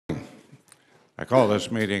I call this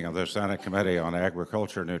meeting of the Senate Committee on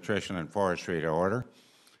Agriculture, Nutrition, and Forestry to order.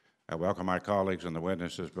 I welcome my colleagues and the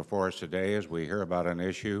witnesses before us today as we hear about an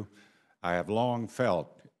issue I have long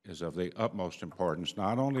felt is of the utmost importance,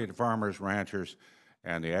 not only to farmers, ranchers,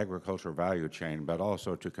 and the agricultural value chain, but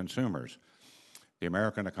also to consumers, the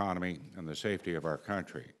American economy, and the safety of our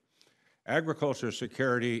country. Agriculture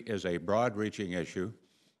security is a broad-reaching issue.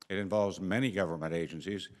 It involves many government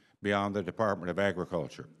agencies beyond the Department of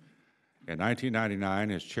Agriculture. In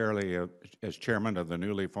 1999, as chairman of the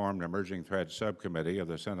newly formed Emerging Threats Subcommittee of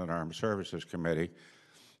the Senate Armed Services Committee,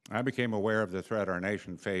 I became aware of the threat our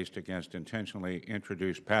nation faced against intentionally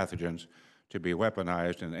introduced pathogens to be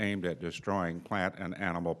weaponized and aimed at destroying plant and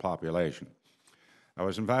animal population. I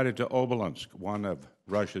was invited to Obelisк, one of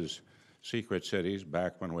Russia's secret cities,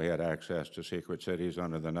 back when we had access to secret cities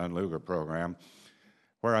under the Nunn-Lugar program,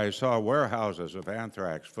 where I saw warehouses of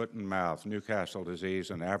anthrax, foot and mouth, Newcastle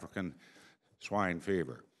disease, and African swine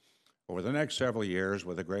fever. Over the next several years,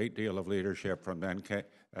 with a great deal of leadership from then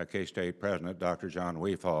K-State President Dr. John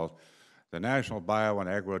Weefald, the National Bio and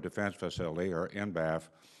Agro Defense Facility, or NBAF,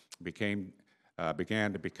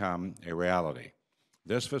 began to become a reality.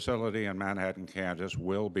 This facility in Manhattan, Kansas,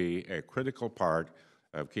 will be a critical part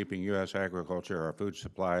of keeping U.S. agriculture, our food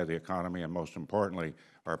supply, the economy, and most importantly,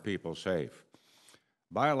 our people safe.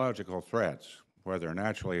 Biological threats, whether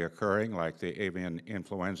naturally occurring like the avian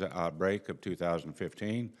influenza outbreak of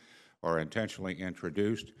 2015 or intentionally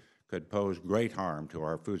introduced, could pose great harm to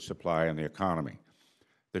our food supply and the economy.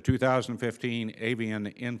 The 2015 avian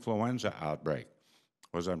influenza outbreak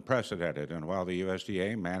was unprecedented, and while the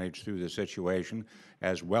USDA managed through the situation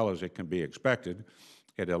as well as it can be expected,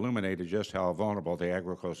 it illuminated just how vulnerable the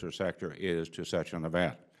agriculture sector is to such an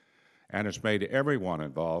event. And it's made everyone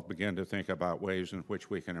involved begin to think about ways in which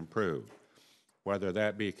we can improve, whether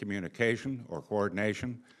that be communication or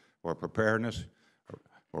coordination or preparedness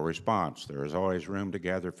or response. There is always room to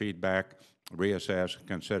gather feedback, reassess, and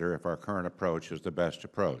consider if our current approach is the best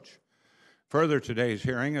approach. Further, today's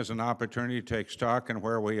hearing is an opportunity to take stock in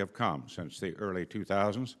where we have come since the early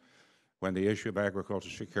 2000s, when the issue of agriculture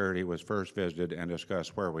security was first visited, and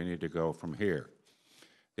discuss where we need to go from here.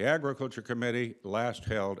 The Agriculture Committee last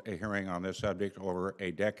held a hearing on this subject over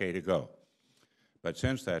a decade ago, but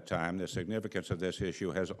since that time, the significance of this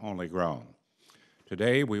issue has only grown.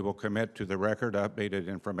 Today, we will commit to the record updated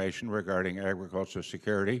information regarding agriculture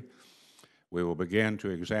security. We will begin to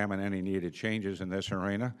examine any needed changes in this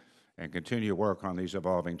arena and continue work on these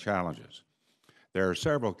evolving challenges. There are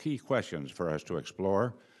several key questions for us to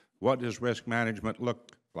explore. What does risk management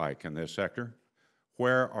look like in this sector?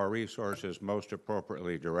 Where are resources most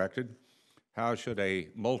appropriately directed? How should a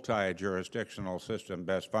multi-jurisdictional system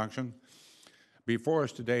best function? Before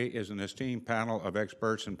us today is an esteemed panel of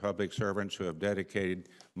experts and public servants who have dedicated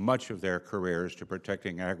much of their careers to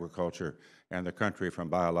protecting agriculture and the country from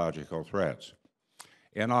biological threats.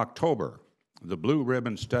 In October, the Blue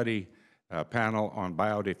Ribbon Study Panel on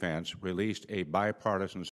Biodefense released a bipartisan